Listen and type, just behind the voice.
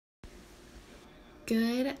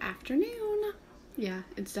Good afternoon. Yeah,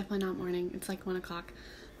 it's definitely not morning. It's like 1 o'clock.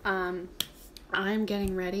 I'm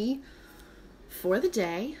getting ready for the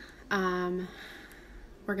day. We're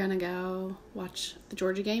gonna go watch the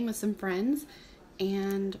Georgia game with some friends.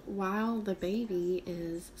 And while the baby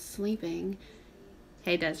is sleeping,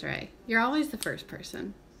 hey Desiree, you're always the first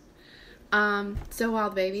person. So while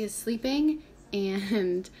the baby is sleeping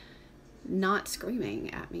and not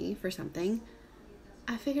screaming at me for something,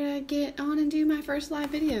 I figured I'd get on and do my first live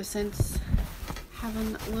video since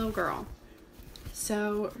having a little girl.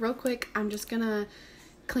 So real quick, I'm just gonna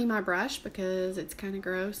clean my brush because it's kind of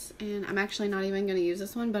gross, and I'm actually not even gonna use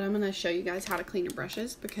this one, but I'm gonna show you guys how to clean your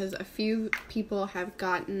brushes because a few people have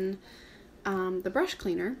gotten the brush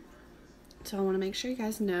cleaner. So I want to make sure you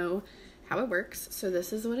guys know how it works. So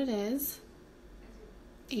this is what it is,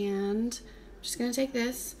 and I'm just gonna take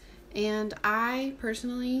this, and I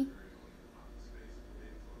personally,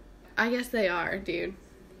 I guess they are, dude.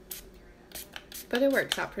 But it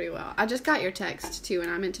works out pretty well. I just got your text, too, and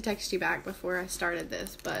I meant to text you back before I started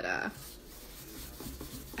this, but I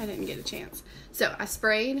didn't get a chance. So I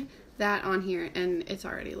sprayed that on here, and it's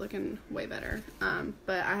already looking way better.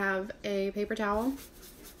 But I have a paper towel,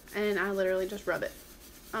 and I literally just rub it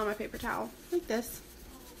on my paper towel like this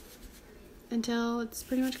until it's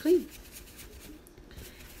pretty much clean.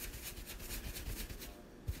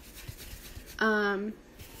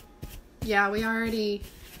 Yeah, we already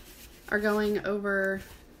are going over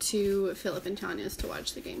to Philip and Tanya's to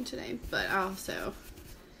watch the game today, but also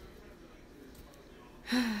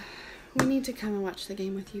we need to come and watch the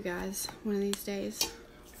game with you guys one of these days.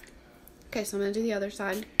 Okay, so I'm going to do the other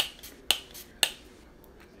side.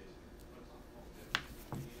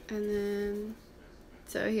 And then,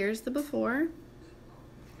 so here's the before.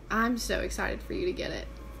 I'm so excited for you to get it.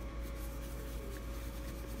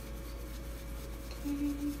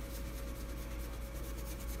 Okay.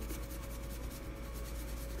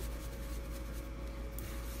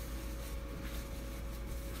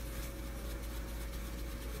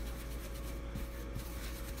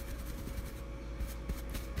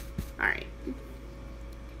 Alright,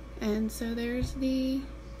 and so there's the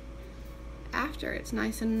after. It's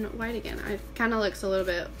nice and white again. It kind of looks a little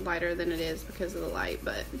bit lighter than it is because of the light,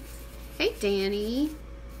 but hey Danny.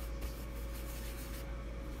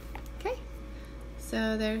 Okay,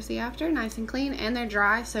 so there's the after, nice and clean, and they're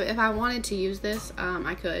dry, so if I wanted to use this,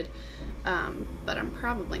 I could, but I'm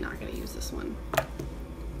probably not going to use this one.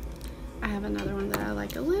 I have another one that I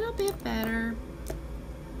like a little bit better.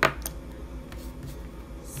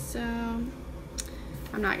 So,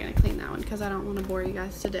 I'm not going to clean that one because I don't want to bore you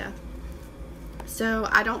guys to death. So,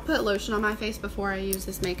 I don't put lotion on my face before I use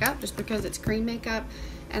this makeup just because it's cream makeup,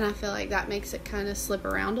 and I feel like that makes it kind of slip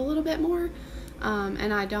around a little bit more.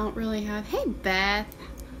 And I don't really have, hey Beth,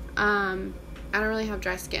 I don't really have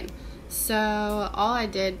dry skin. So, all I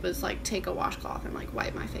did was like take a washcloth and like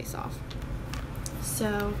wipe my face off.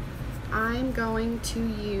 So, I'm going to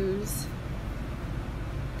use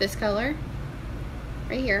this color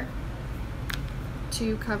right here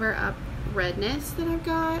to cover up redness that I've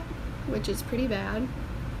got, which is pretty bad,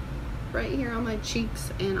 right here on my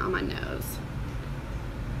cheeks and on my nose.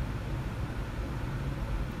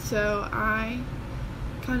 So I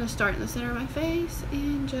kind of start in the center of my face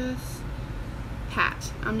and just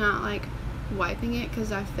pat. I'm not like wiping it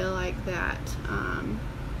because I feel like that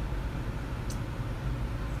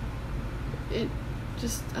it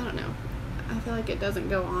just, I don't know, I feel like it doesn't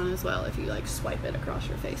go on as well if you like swipe it across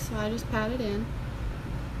your face. So I just pat it in.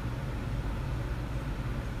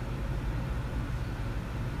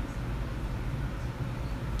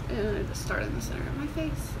 And I just start in the center of my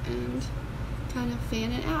face and kind of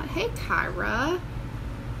fan it out. Hey Kyra.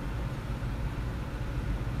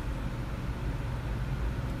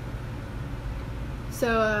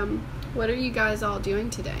 So what are you guys all doing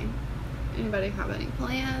today? Anybody have any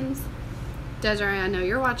plans? Desiree, I know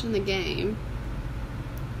you're watching the game,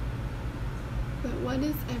 but what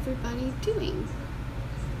is everybody doing?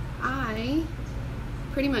 I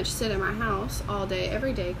pretty much sit in my house all day,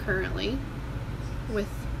 every day currently with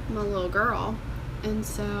my little girl, and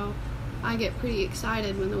so I get pretty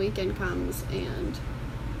excited when the weekend comes and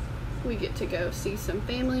we get to go see some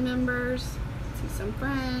family members, see some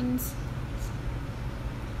friends,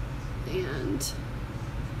 and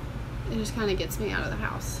it just kind of gets me out of the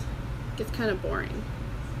house. It's kind of boring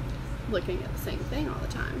looking at the same thing all the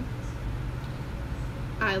time.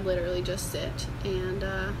 I literally just sit and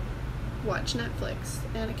watch Netflix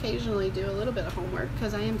and occasionally do a little bit of homework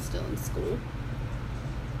because I am still in school.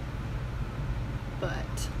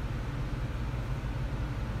 But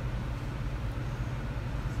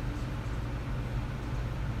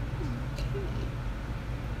okay.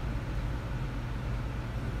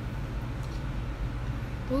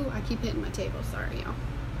 Ooh, I keep hitting my table. Sorry, y'all.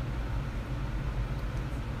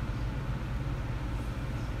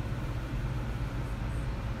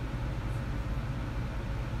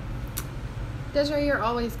 Desiree, you're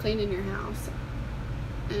always cleaning your house.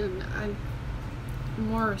 And I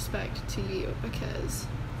more respect to you because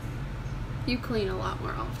you clean a lot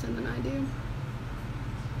more often than I do.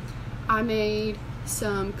 I made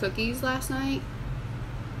some cookies last night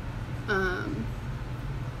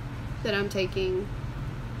that I'm taking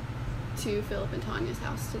to Philip and Tanya's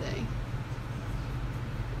house today.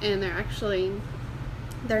 And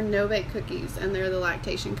they're no-bake cookies, and they're the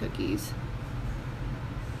lactation cookies.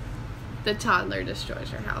 The toddler destroys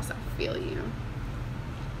her house. I feel you.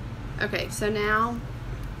 Okay, so now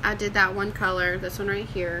I did that one color, this one right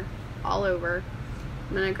here, all over.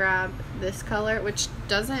 I'm going to grab this color, which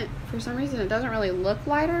doesn't, for some reason, it doesn't really look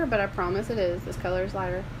lighter, but I promise it is. This color is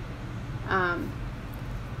lighter. I'm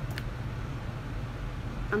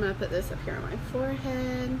going to put this up here on my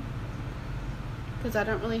forehead because I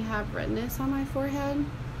don't really have redness on my forehead.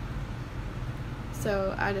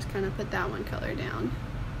 So I just kind of put that one color down.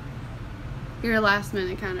 You're a last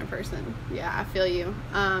minute kind of person. Yeah, I feel you.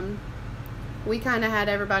 We kind of had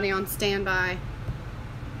everybody on standby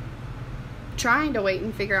trying to wait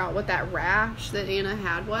and figure out what that rash that Anna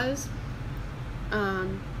had was.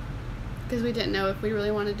 Because we didn't know if we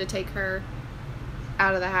really wanted to take her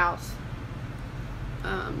out of the house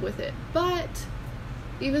with it. But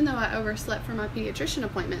even though I overslept for my pediatrician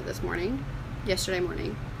appointment yesterday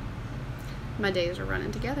morning, my days are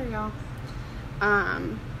running together, y'all.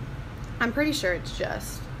 I'm pretty sure it's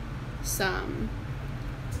just some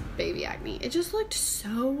baby acne. It just looked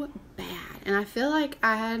so bad. And I feel like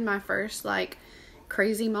I had my first like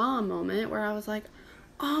crazy mom moment where I was like,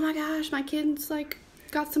 oh my gosh, my kid's like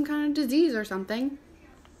got some kind of disease or something.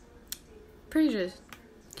 Pretty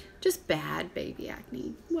just bad baby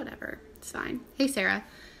acne. Whatever. It's fine. Hey, Sarah.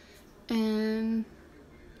 And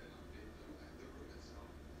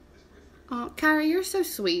oh, Kyra, you're so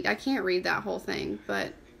sweet. I can't read that whole thing,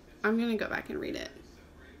 but I'm going to go back and read it.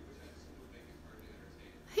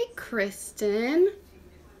 Hey, Kristen.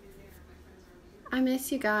 I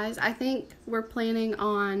miss you guys. I think we're planning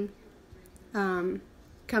on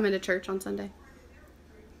coming to church on Sunday.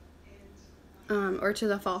 Or to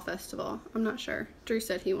the fall festival. I'm not sure. Drew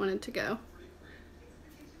said he wanted to go.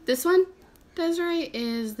 This one, Desiree,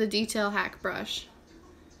 is the Detail Hack brush.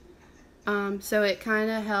 So it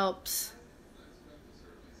kind of helps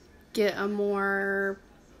get a more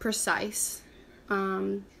precise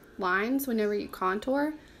lines whenever you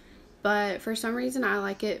contour. But for some reason, I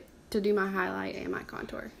like it to do my highlight and my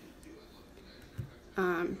contour.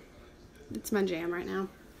 It's my jam right now.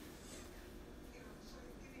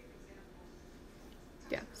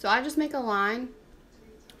 Yeah, so I just make a line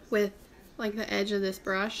with like the edge of this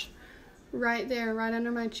brush right there, right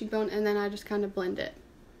under my cheekbone, and then I just kind of blend it.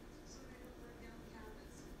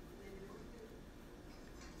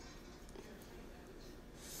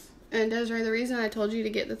 And Desiree, the reason I told you to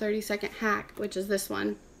get the 30-second hack, which is this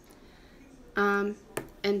one,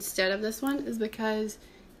 instead of this one, is because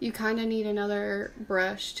you kind of need another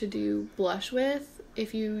brush to do blush with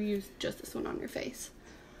if you use just this one on your face.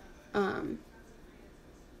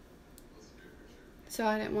 So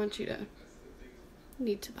I didn't want you to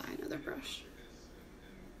need to buy another brush.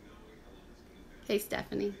 Hey,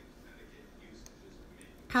 Stephanie.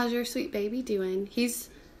 How's your sweet baby doing? He's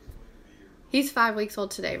 5 weeks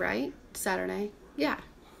old today, right? Saturday. Yeah.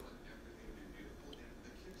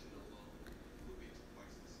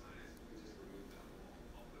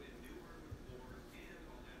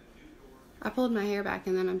 I pulled my hair back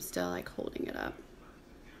and then I'm still like holding it up.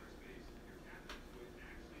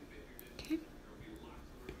 Okay.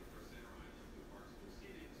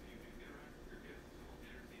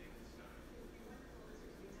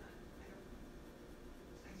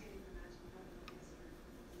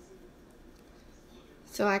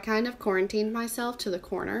 So I kind of quarantined myself to the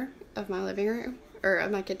corner of my living room, or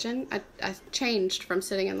of my kitchen. I changed from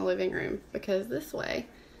sitting in the living room because this way,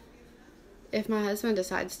 if my husband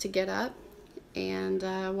decides to get up and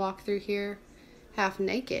walk through here half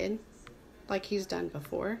naked, like he's done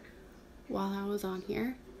before, while I was on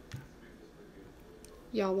here,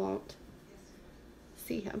 y'all won't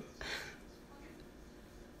see him.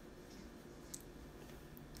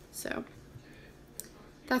 So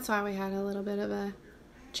that's why we had a little bit of a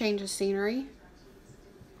change of scenery.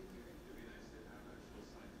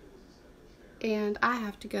 And I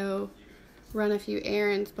have to go run a few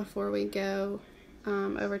errands before we go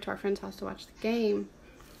over to our friend's house to watch the game.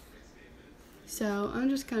 So I'm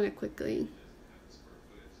just kind of quickly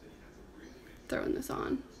throwing this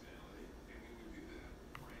on.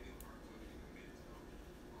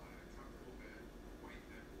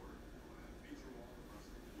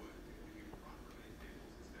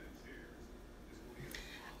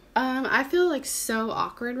 I feel like so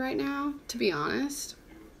awkward right now, to be honest.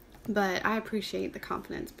 But I appreciate the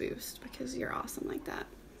confidence boost because you're awesome like that.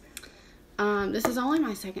 This is only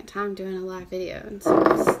my second time doing a live video, and so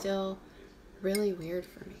it's still really weird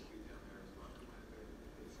for me.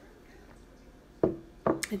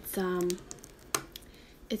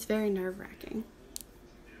 It's very nerve-wracking.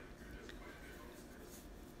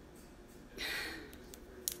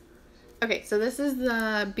 Okay, so this is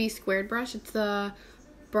the B squared brush. It's the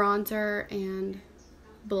bronzer and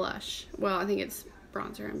blush. Well, I think it's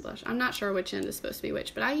bronzer and blush. I'm not sure which end is supposed to be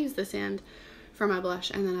which, but I use this end for my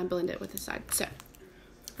blush and then I blend it with the side. So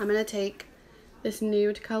I'm going to take this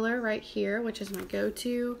nude color right here, which is my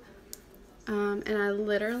go-to, and I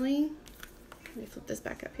literally, let me flip this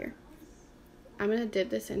back up here. I'm going to dip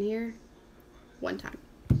this in here one time.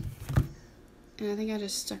 And I think I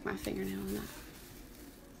just stuck my fingernail in that.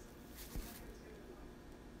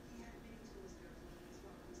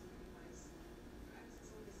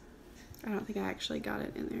 I don't think I actually got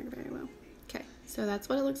it in there very well. Okay, so that's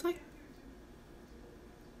what it looks like.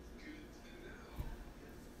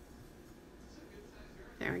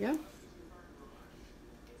 There we go.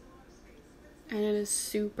 And it is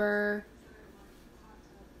super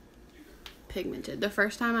pigmented. The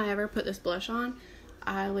first time I ever put this blush on,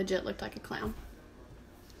 I legit looked like a clown.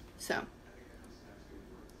 So,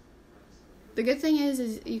 the good thing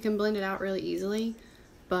is you can blend it out really easily,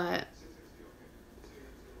 but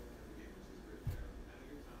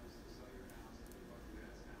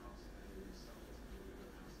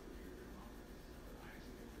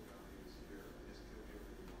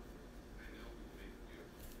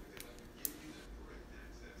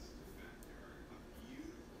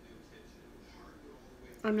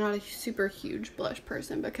I'm not a super huge blush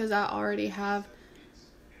person because I already have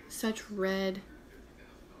such red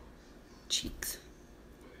cheeks.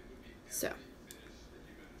 So.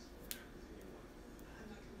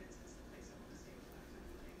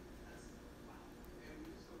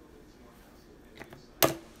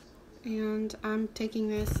 And I'm taking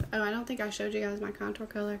this, oh, I don't think I showed you guys my contour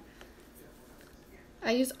color.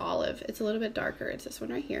 I use olive. It's a little bit darker. It's this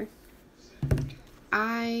one right here.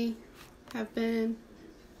 I have been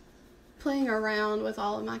playing around with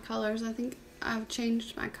all of my colors. I think I've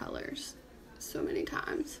changed my colors so many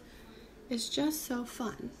times. It's just so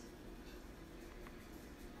fun.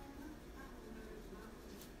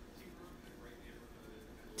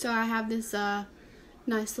 So I have this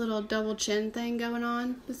nice little double chin thing going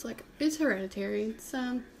on. It's hereditary. It's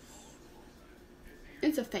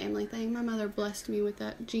a family thing. My mother blessed me with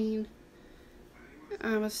that gene.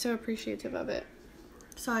 I was so appreciative of it.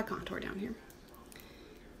 So I contour down here.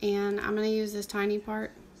 And I'm going to use this tiny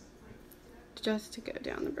part just to go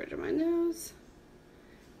down the bridge of my nose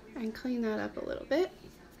and clean that up a little bit.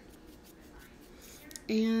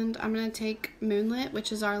 And I'm going to take Moonlit,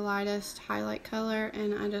 which is our lightest highlight color,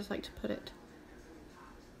 and I just like to put it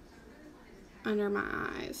under my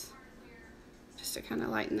eyes just to kind of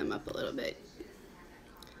lighten them up a little bit.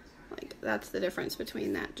 Like, that's the difference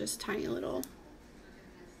between that just tiny little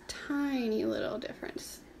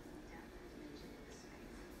difference.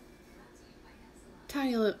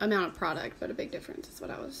 Tiny amount of product, but a big difference is what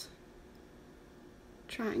I was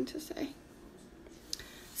trying to say.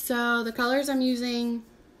 So the colors I'm using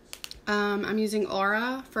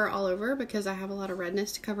Aura for all over because I have a lot of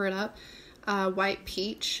redness to cover it up. White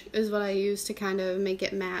Peach is what I use to kind of make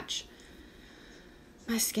it match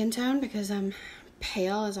my skin tone because I'm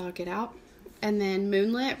pale as all get out. And then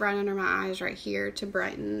Moonlit right under my eyes right here to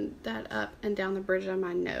brighten that up and down the bridge of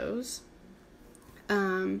my nose.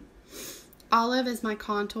 Olive is my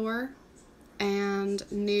contour, and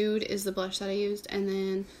Nude is the blush that I used, and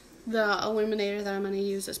then the illuminator that I'm going to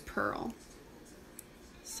use is Pearl.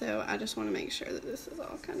 So I just want to make sure that this is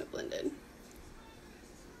all kind of blended.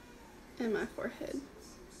 And my forehead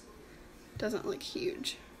doesn't look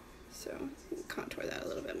huge, so contour that a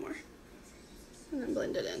little bit more, and then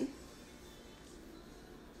blend it in.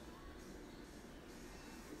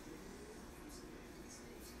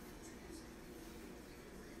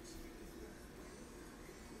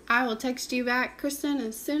 I will text you back, Kristen,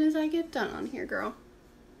 as soon as I get done on here, girl.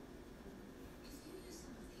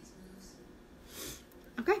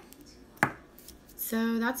 Okay.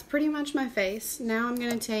 So that's pretty much my face. Now I'm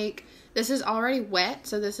going to take, this is already wet,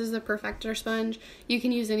 so this is the Perfector sponge. You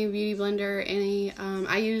can use any beauty blender,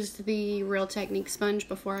 I used the Real Technique sponge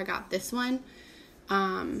before I got this one.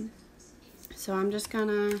 So I'm just going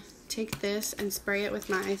to take this and spray it with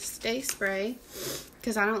my Stay Spray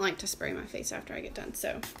because I don't like to spray my face after I get done.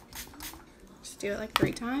 So just do it like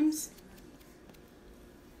 3 times.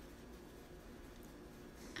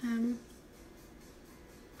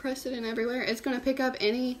 press it in everywhere. It's going to pick up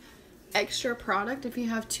any extra product if you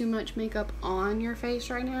have too much makeup on your face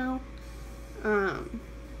right now,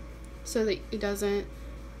 so that it doesn't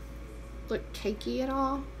look cakey at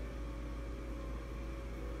all.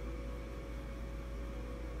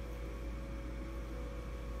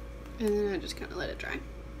 And then I just kind of let it dry.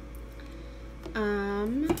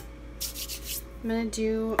 I'm gonna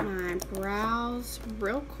do my brows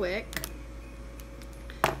real quick.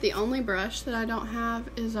 The only brush that I don't have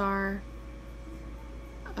is our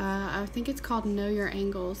I think it's called Know Your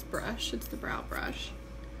Angles brush. It's the brow brush.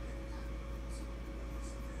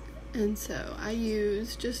 And so I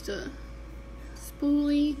use just a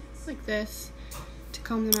spoolie like this to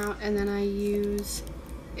comb them out, and then I use,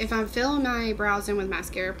 if I'm filling my brows in with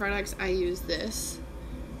mascara products, I use this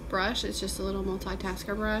brush. It's just a little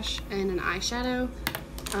multitasker brush and an eyeshadow,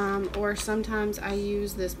 or sometimes I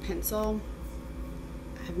use this pencil.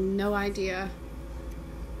 I have no idea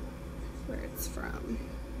where it's from.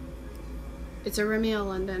 It's a Rimmel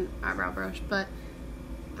London eyebrow brush, but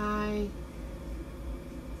I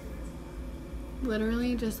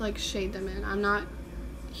literally just like shade them in. I'm not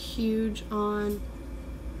huge on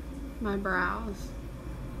my brows.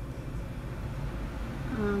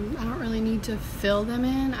 I don't really need to fill them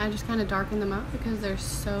in. I just kind of darken them up because they're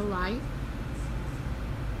so light.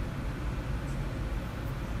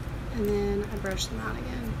 And then I brush them out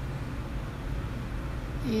again.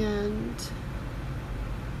 And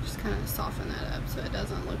just kind of soften that up so it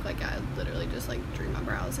doesn't look like I literally just like drew my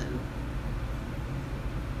brows in.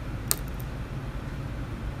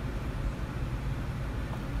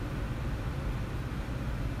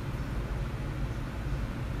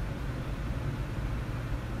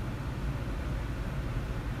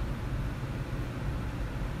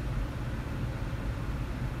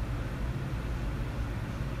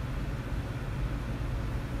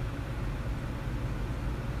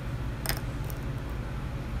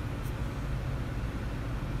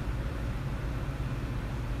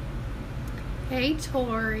 Hey,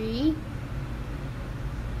 Tori.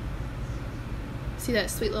 See that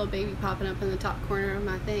sweet little baby popping up in the top corner of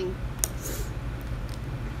my thing.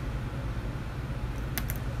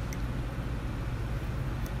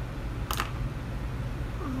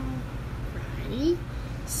 Alrighty.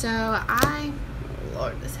 So oh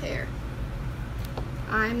Lord, this hair.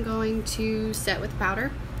 I'm going to set with powder.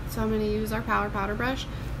 So I'm going to use our powder brush.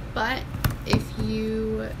 But if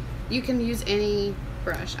you can use any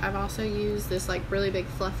brush. I've also used this like really big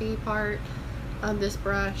fluffy part of this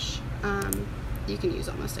brush. You can use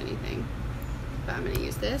almost anything, but I'm going to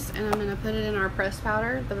use this, and I'm going to put it in our pressed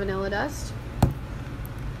powder, the vanilla dust,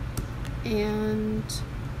 and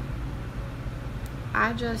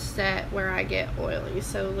I just set where I get oily,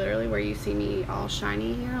 so literally where you see me all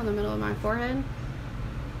shiny here on the middle of my forehead.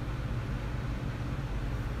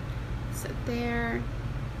 Sit there,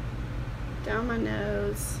 down my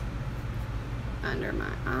nose, under my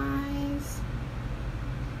eyes,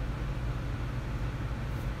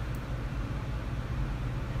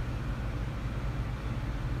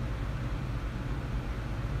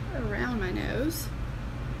 around my nose,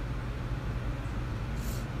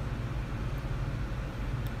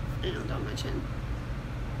 and on my chin.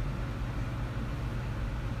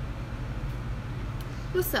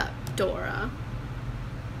 What's up, Dora?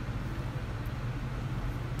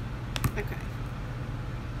 Okay.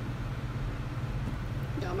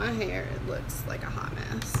 My hair, it looks like a hot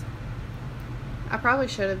mess. I probably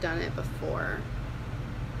should have done it before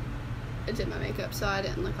I did my makeup so I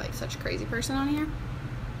didn't look like such a crazy person on here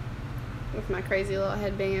with my crazy little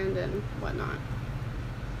headband and whatnot.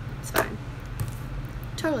 It's fine.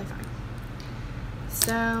 Totally fine.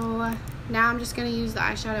 So now I'm just going to use the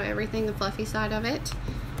eyeshadow everything, the fluffy side of it,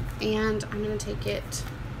 and I'm going to take it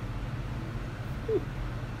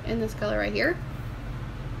in this color right here.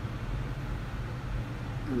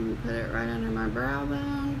 I'm going to put it right under my brow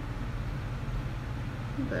bone,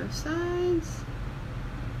 both sides,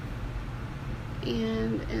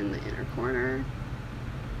 and in the inner corner.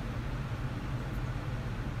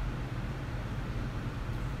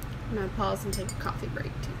 I'm going to pause and take a coffee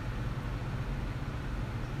break too.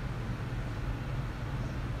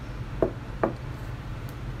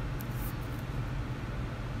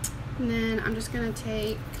 And then I'm just going to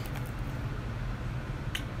take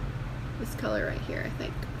this color right here, I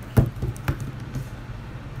think.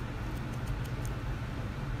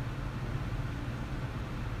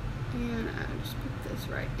 And I just put this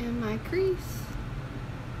right in my crease.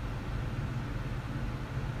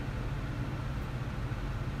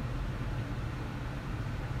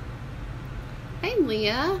 Hey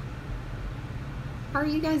Leah, how are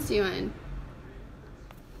you guys doing?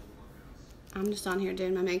 I'm just on here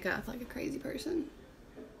doing my makeup like a crazy person.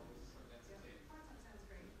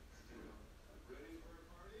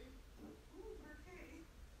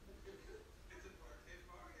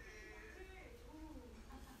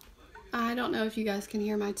 I don't know if you guys can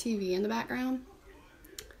hear my TV in the background.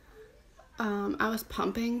 I was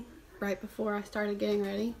pumping right before I started getting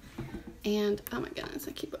ready, and oh my goodness,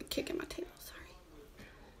 I keep like kicking my table, sorry.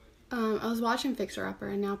 I was watching Fixer Upper,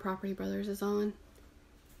 and now Property Brothers is on,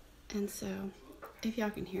 and so if y'all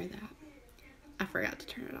can hear that, I forgot to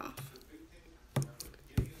turn it off.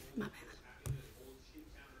 My bad.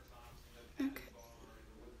 Okay.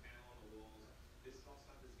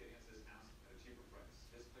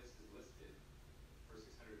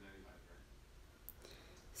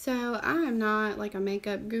 So I am not like a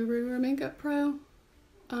makeup guru or makeup pro.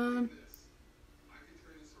 I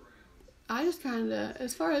just kind of,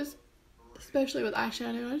 as far as, especially with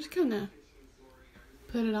eyeshadow, I just kind of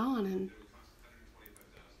put it on and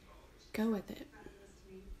go with it.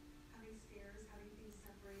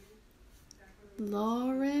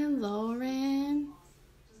 Lauren.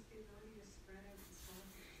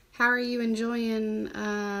 How are you enjoying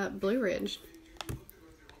Blue Ridge?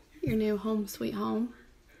 Your new home sweet home?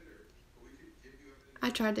 I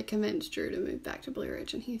tried to convince Drew to move back to Blue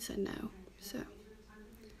Ridge and he said no. So,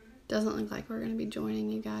 doesn't look like we're going to be joining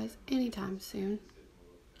you guys anytime soon,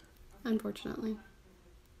 unfortunately.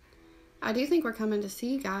 I do think we're coming to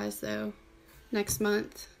see you guys though next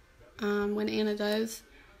month when Anna does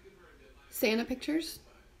Santa pictures.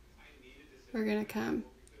 We're going to come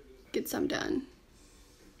get some done.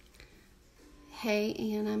 Hey,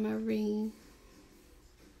 Anna Marie.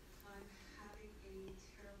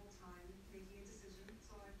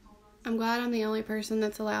 I'm glad I'm the only person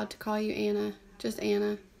that's allowed to call you Anna. Just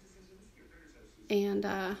Anna. And,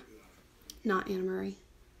 not Anna Marie.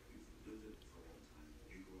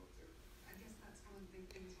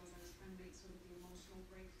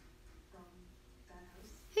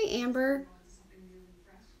 Hey, Amber.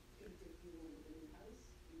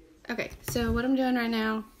 Okay, so what I'm doing right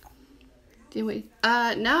now...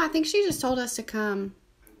 no, I think she just told us to come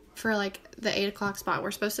for like the 8 o'clock spot. We're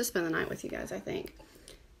supposed to spend the night with you guys, I think.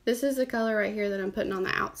 This is the color right here that I'm putting on the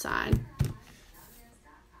outside.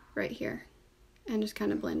 Right here. And just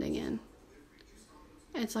kind of blending in.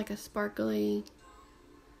 It's like a sparkly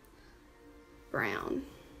brown.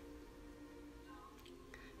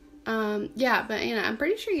 Yeah, but Anna, I'm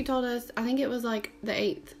pretty sure you told us, I think it was like the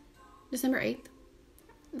 8th. December 8th.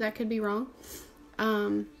 That could be wrong.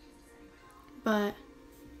 But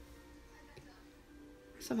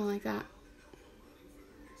something like that.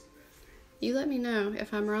 You let me know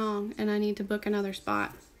if I'm wrong and I need to book another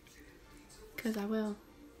spot, because I will.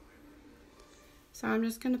 So I'm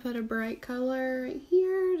just going to put a bright color right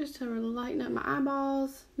here just to lighten up my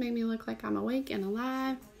eyeballs, make me look like I'm awake and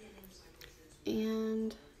alive.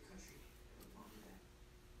 And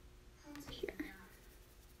here.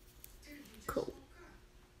 Cool.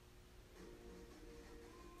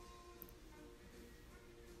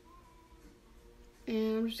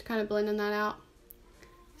 And I'm just kind of blending that out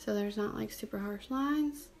so there's not like super harsh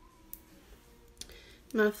lines.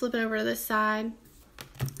 I'm going to flip it over to this side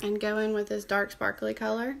and go in with this dark sparkly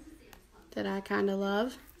color that I kind of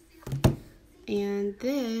love. And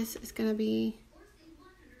this is going to be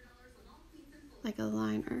like a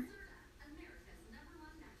liner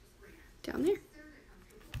down there.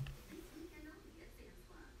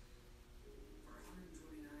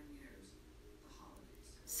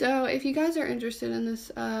 So if you guys are interested in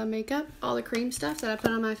this makeup, all the cream stuff that I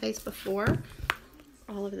put on my face before,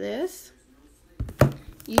 all of this,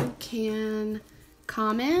 you can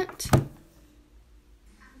comment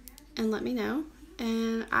and let me know,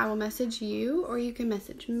 and I will message you, or you can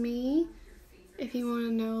message me if you want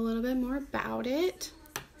to know a little bit more about it,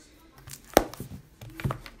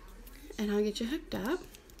 and I'll get you hooked up.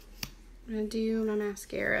 I'm going to do my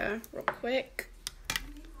mascara real quick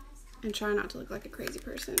and try not to look like a crazy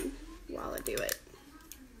person while I do it.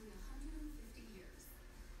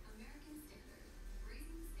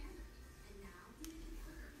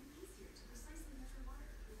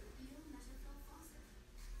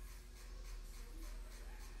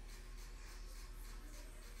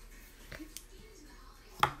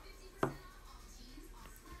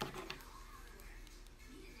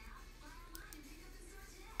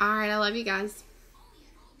 Alright, I love you guys.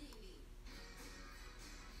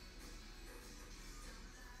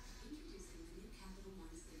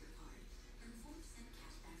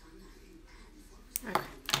 Okay.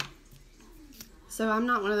 So I'm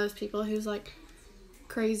not one of those people who's like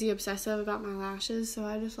crazy obsessive about my lashes, so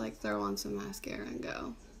I just like throw on some mascara and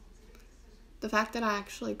go. The fact that I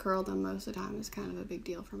actually curl them most of the time is kind of a big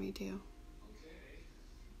deal for me too.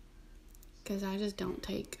 Because I just don't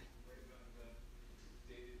take.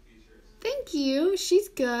 Thank you. She's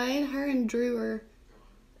good. Her and Drew are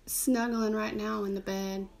snuggling right now in the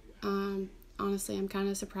bed. Honestly, I'm kind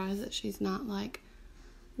of surprised that she's not like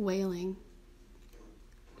wailing.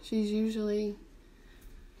 She's usually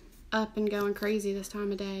up and going crazy this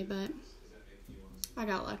time of day, but I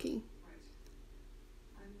got lucky.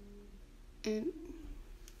 And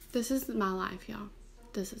this is my life, y'all.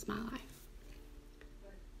 This is my life.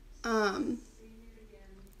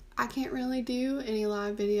 I can't really do any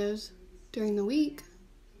live videos during the week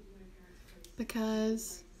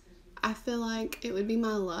because I feel like it would be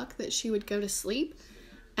my luck that she would go to sleep,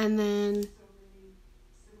 and then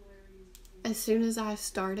as soon as I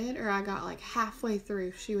started, or I got like halfway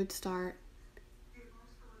through, she would start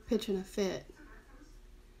pitching a fit,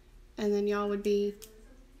 and then y'all would be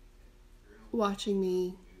watching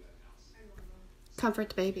me comfort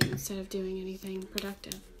the baby instead of doing anything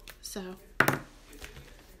productive. So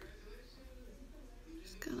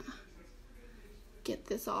just gonna get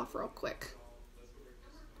this off real quick.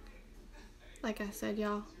 Like I said,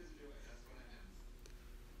 y'all,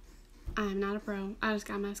 I am not a pro. I just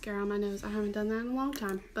got mascara on my nose. I haven't done that in a long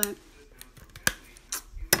time, but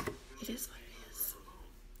it is what it is.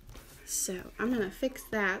 So I'm gonna fix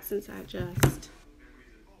that since I just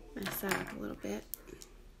messed that up a little bit.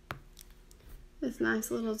 This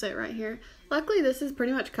nice little zit right here. Luckily, this is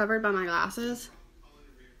pretty much covered by my glasses.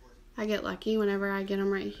 I get lucky whenever I get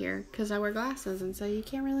them right here because I wear glasses, and so you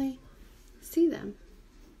can't really see them.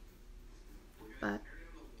 But,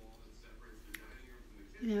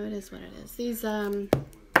 you know, it is what it is. These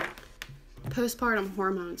postpartum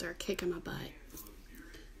hormones are kicking my butt.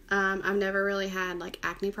 I've never really had, like,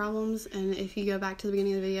 acne problems, and if you go back to the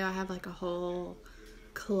beginning of the video, I have, like, a whole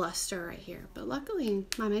cluster right here. But luckily,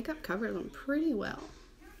 my makeup covered them pretty well.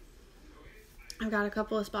 I've got a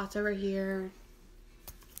couple of spots over here.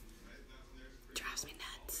 Drives me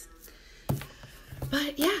nuts.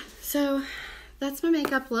 But, yeah, so that's my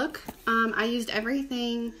makeup look. I used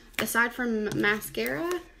everything aside from mascara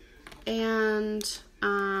and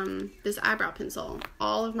this eyebrow pencil.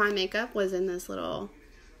 All of my makeup was in this little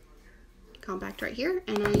compact right here,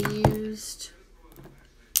 and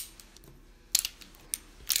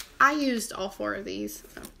I used all 4 of these.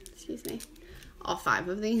 Oh, excuse me, all 5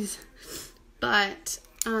 of these. But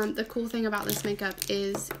the cool thing about this makeup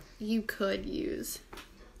is you could use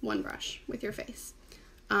one brush with your face.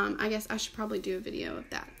 I guess I should probably do a video of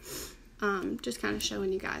that. Just kind of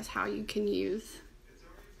showing you guys how you can use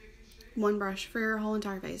one brush for your whole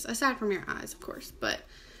entire face, aside from your eyes, of course. But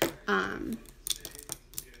I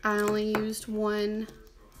only used one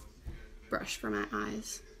brush for my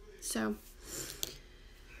eyes. So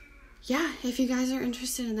yeah, if you guys are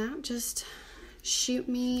interested in that, just shoot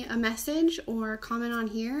me a message or comment on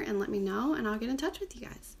here and let me know, and I'll get in touch with you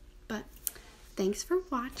guys. But thanks for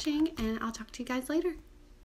watching, and I'll talk to you guys later.